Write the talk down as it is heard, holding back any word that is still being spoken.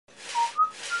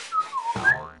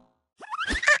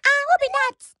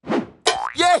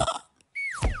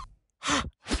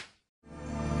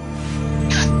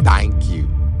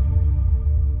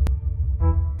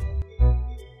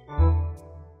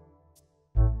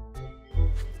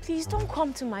Please don't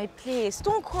come to my place.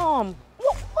 Don't come.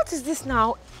 What is this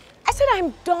now? I said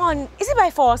I'm done. Is it by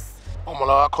force? Oh,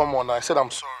 Mala, come on. I said I'm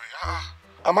sorry.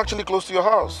 I'm actually close to your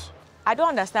house. I don't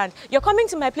understand. You're coming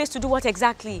to my place to do what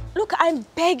exactly? Look, I'm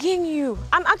begging you.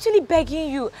 I'm actually begging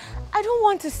you. I don't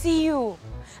want to see you.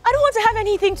 I don't want to have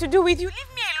anything to do with you.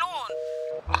 Leave me alone.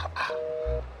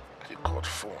 You got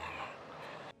phone.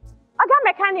 I got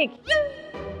mechanic.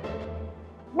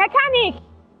 Mechanic.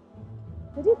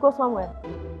 Did he go somewhere?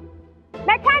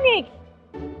 Mechanic.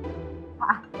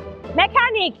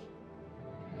 Mechanic.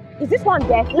 Is this one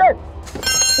there? Look.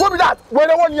 What be that? Where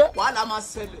the one here? What am I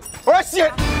selling? Oh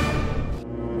shit!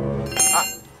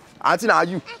 Auntie, now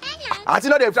you. Auntie,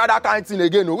 no, they try that kind of thing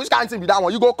again. No. Which kind of thing be that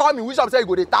one? You go call me. Which of say you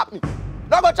go they tap me?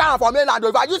 Not go try for mainland.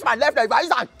 If I use my left leg, if I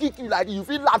use and kick you like this, you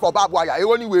feel land for bad boy.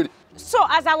 You only way. So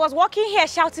as I was walking here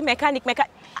shouting mechanic,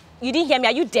 you didn't hear me?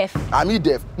 Are you deaf? I'm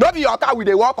deaf. No be your car with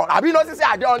the walk on. Have you noticed say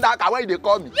I dey on that car when they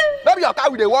call me? No be your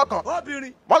car with the walk on. What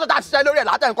beauty? Most of that shit lórí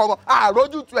la ten kongo. I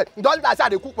road you to it. You don't like say I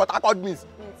dey cook Port Harcourt beans.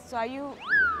 So are you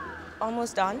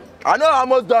almost done? I know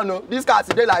I'm almost done. No. This car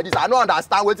today like this. I don't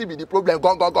understand what be the problem.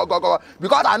 Go.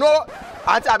 Because I know,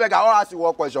 Auntie Abeg, I want ask you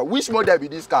one question. Which model be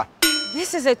this car?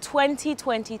 This is a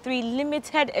 2023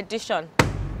 limited edition.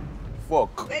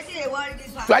 Fuck.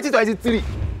 2023.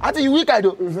 Auntie, you wicked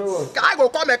though. Can I go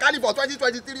call mechanic for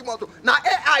 2023 motor? Now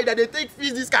AI that they take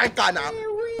fees this kind of car now.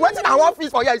 Waiting I want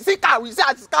fees for here. See car, we see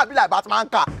this car be like Batman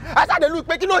car. I said they look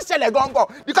making no shell like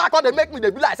gongo. The car they make me they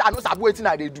be like I know sabu waiting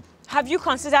I they do. Have you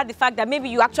considered the fact that maybe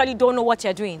you actually don't know what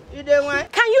you're doing? You don't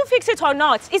want? Can you fix it or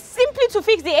not? It's simply to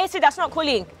fix the AC that's not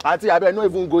cooling. Auntie, I better not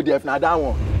even go there if not that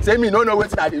one. Say me no know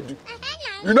what I they do.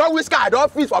 You know which car I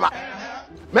don't fix for my.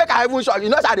 Make I even show you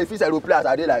know how they fix aeroplane as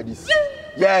I did like this.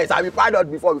 Yes, I be pilot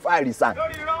before I resign.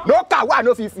 No car where I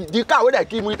no fit. The car where they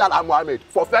kill Murtala Muhammad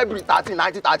for February 13,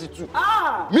 1932.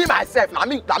 Me myself, na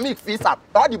me fix am.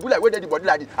 All the bullet where they the body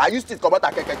like this. I used to come out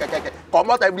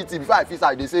come out everything before I fix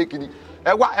am. They say kini.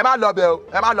 Emma love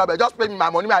just pay me my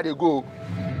money where they go.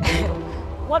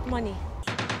 What money?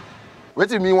 What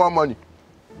do you mean want money?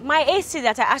 My AC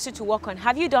that I asked you to work on.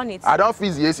 Have you done it? I don't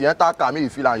fix the AC. Enter car, me you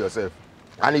feel on yourself.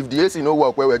 And if the AC no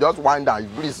work well, just wind down.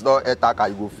 If breeze not enter,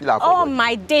 you go feel like. Oh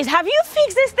my days! Have you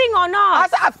fixed this thing or not? I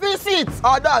said I fix it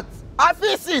or not. I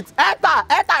fix it. Enter.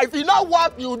 If you know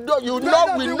what we know where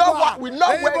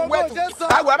to.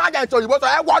 I will imagine to you, but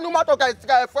I want no matter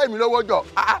can frame no job.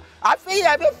 I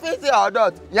fix it or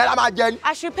not. Yeah, I'm Jenny.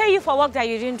 I should pay you for work that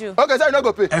you didn't do. Okay, so you no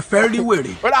go pay. A fairly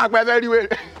weary. Well, I'm very weary.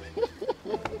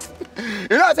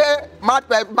 You know, say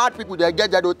mad people they get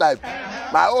that time.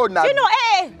 My own now. You know,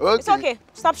 hey. Okay. It's okay.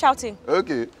 Stop shouting.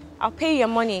 Okay. I'll pay you your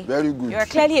money. Very good. You're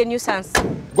clearly a nuisance.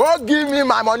 Go give me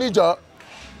my money, Joe.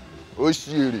 Oh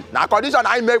shit. Now condition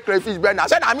I make crayfish bend. I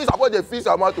said I mean suppose they fix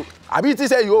your motor. I be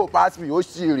say you pass me. Oh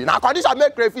shit. Now condition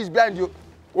make crayfish bend you.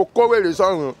 Oh cover the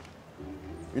song.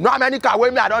 You know how many car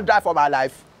wey me I don't drive for my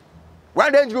life.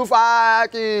 When Range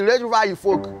Rover you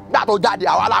folk. That to daddy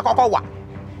awala koko wa.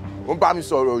 Wọ́n bá mi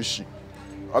sọ̀rọ̀ òṣì.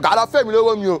 Ọ̀gá lọ fẹ́ mi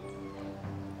lówó mi o.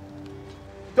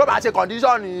 Tó bá ṣe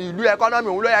condition ìlú economy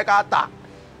òun ló yẹ ká tà.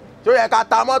 Tó yẹ ká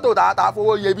ta mọ́tò tààtà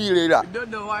fowó iyebíye rà. You don't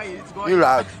know why it's going.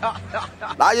 Ìrà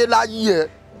láyé ẹ̀.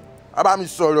 Wọ́n bá mi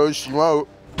sọ̀rọ̀ òṣì wọn o.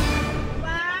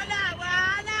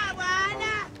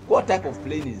 What type of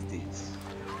plane is this?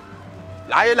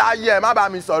 Láyé ẹ̀ má bá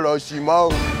mi sọ̀rọ̀ òṣì mọ́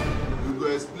o. You go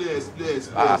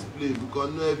explain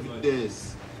because no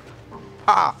evidence.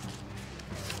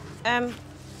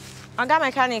 I got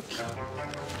mechanic.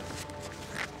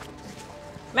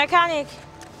 Mechanic.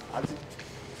 Auntie.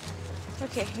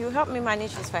 Okay, you help me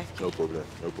manage this 5K. No problem.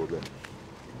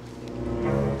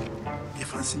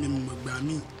 If I see me,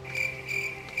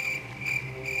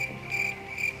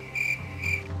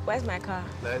 Where's my car?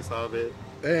 let's have it.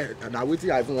 Now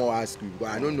wetin I even wan ask you, but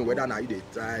I don't know whether now you dey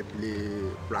try play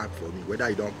prank for me, whether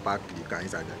you don't pack the car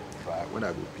inside the car, when I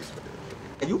go piss for them.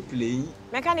 Are you playing?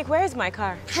 Mechanic, where is my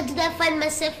car? How did I find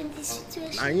myself in this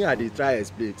situation? Na here I dey try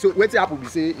explain. So wetin happen be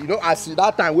say, you know, as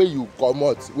that time wey you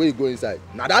comot, wey you go inside,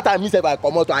 na that time me sef I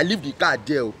comot, I leave the car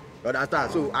there. You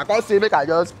understand? So I come say make I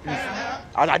just piss.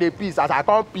 As I dey piss, as I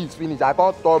come piss finish, I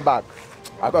come turn back.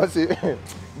 I come say,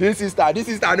 this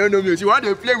sister no know me. She want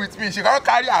to play with me. She come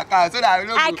carry her car so that I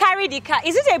no go. I carry the car.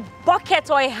 Is it a bucket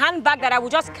or a handbag that I will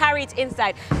just carry it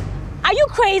inside? Are you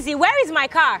crazy? Where is my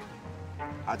car?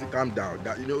 I think calm down.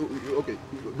 That, you know, okay.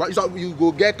 But so you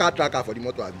go get car tracker for the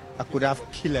motor, abi? I could have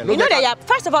killed her. You know that, yeah.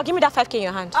 First of all, give me that 5K in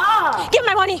your hand. Give me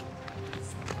my money.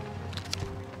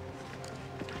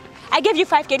 I gave you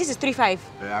 5K. This is 3.5.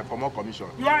 Yeah, I come on commission.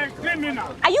 You are a criminal.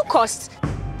 Are you cursed?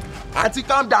 Auntie,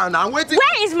 calm down now. I'm waiting.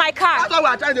 Where is my car? That's why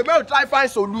we're trying to try find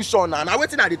solution now. I'm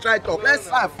waiting at the try talk. Let's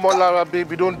have. Molara,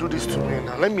 baby, don't do this to me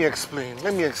now. Let me explain,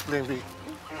 baby.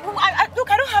 Look,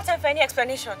 I don't have time for any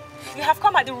explanation. You have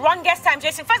come at the wrongest time,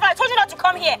 Jason. First of all, I told you not to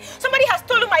come here. Somebody has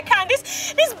stolen my car, and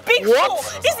this big fool,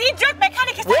 this idiot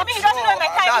mechanic is telling me he doesn't know where my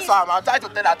car That's is. why I'm trying to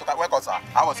tell her to welcome, sir.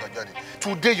 How was your journey?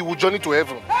 Today you will journey to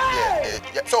heaven.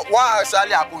 Yeah. So what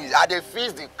actually happened is I dey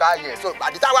fix the car here. So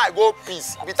by the time I go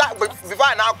peace, before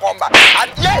I now come back,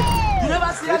 and You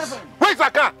never see anything. Where's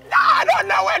that car? no, I don't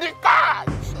know where the car.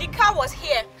 The car was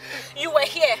here. You were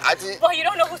here. Auntie, but you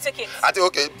don't know who took it. Auntie,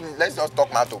 okay, please, let's just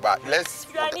talk man to back. Let's.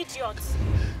 You are an idiot.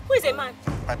 Who is a man?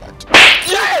 My bad.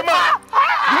 Yeah, man.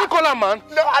 You don't call her man?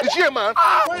 No, Is she a man?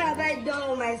 What have I done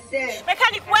with myself?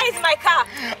 Mechanic, where is my car?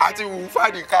 Auntie, we'll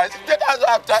find the car. That's what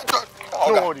I'm trying to.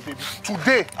 Don't worry, baby.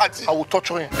 Today, Auntie. I will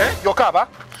torture him. Your car, ba?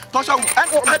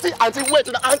 Auntie, wait.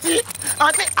 Auntie,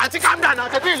 calm down.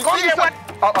 Auntie, please. Go inside.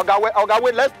 Oga,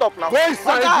 wait. Let's talk now. Go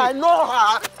inside. Oga, I know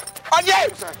her.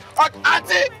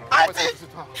 Auntie.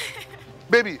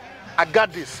 Baby, I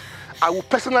got this. I will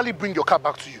personally bring your car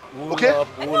back to you. Okay? No.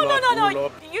 You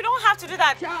don't have to do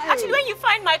that. Actually, when you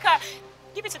find my car,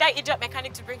 give it to that idiot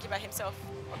mechanic to bring it by himself.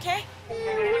 Okay?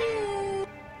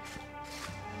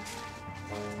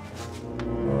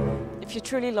 If you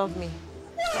truly love me.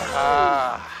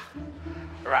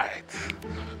 Right.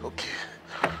 Okay.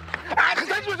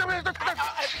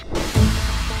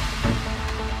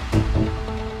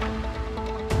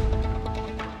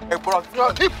 Hey, bro,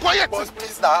 keep quiet. Boss,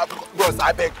 please now. Boss,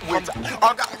 I beg, wait.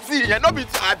 Oga, see, you're not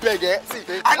I beg, eh? See,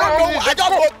 I don't know. I just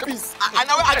go peace.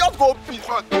 I just go peace.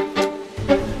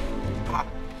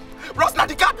 Bros, now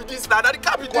the car be this, now the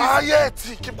car be this.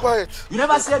 Quiet. Keep quiet. You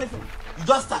never see anything. You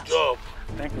just start. Job.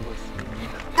 Thank you, boss.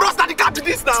 Bros, now the car be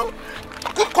this now.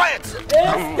 Keep quiet.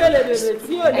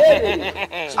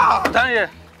 Down here.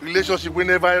 Relationship we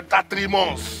never enter 3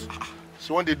 months.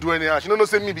 She want to do anyhow. She don't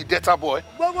say me be debtor boy.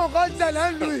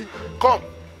 Come,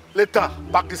 later,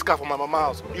 pack this car from my mama's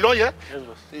house. You don't hear? Yes,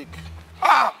 boss. Take.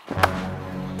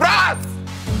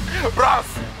 Bros,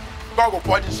 God will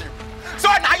punish you. So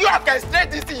now you have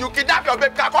castrated this thing, you kidnap your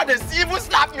baby, because they even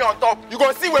slap me on top. You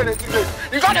gonna see where they today.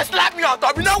 You gonna slap me on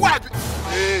top. You know what?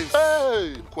 Hey,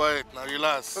 quiet now,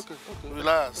 relax. Okay.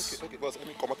 Relax. Okay, boss, let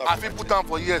me come out. I feel put down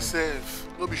for yourself.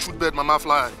 No be shoot bird, mama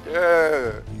fly.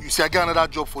 Yeah. You see, I get another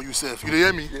job for yourself. You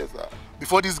hear me? Yes, sir.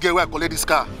 Before this girl where I collect this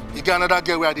car, you get another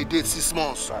girl where I date 6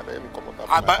 months. Sir, let me come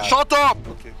out. Shut up!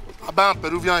 Okay. I buy a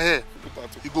Peruvian hair.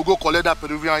 You go collect that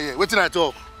Peruvian hair. Wait till I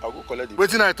talk. I'll go collect it. Wait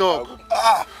till I talk.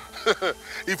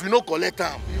 If you no collect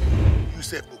them, you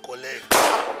say go collect.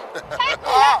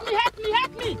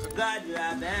 Help me! God, you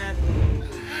are bad.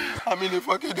 I'm in a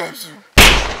fucking dance.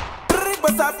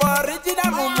 Bossa for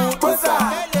original mumu,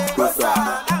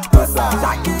 bossa.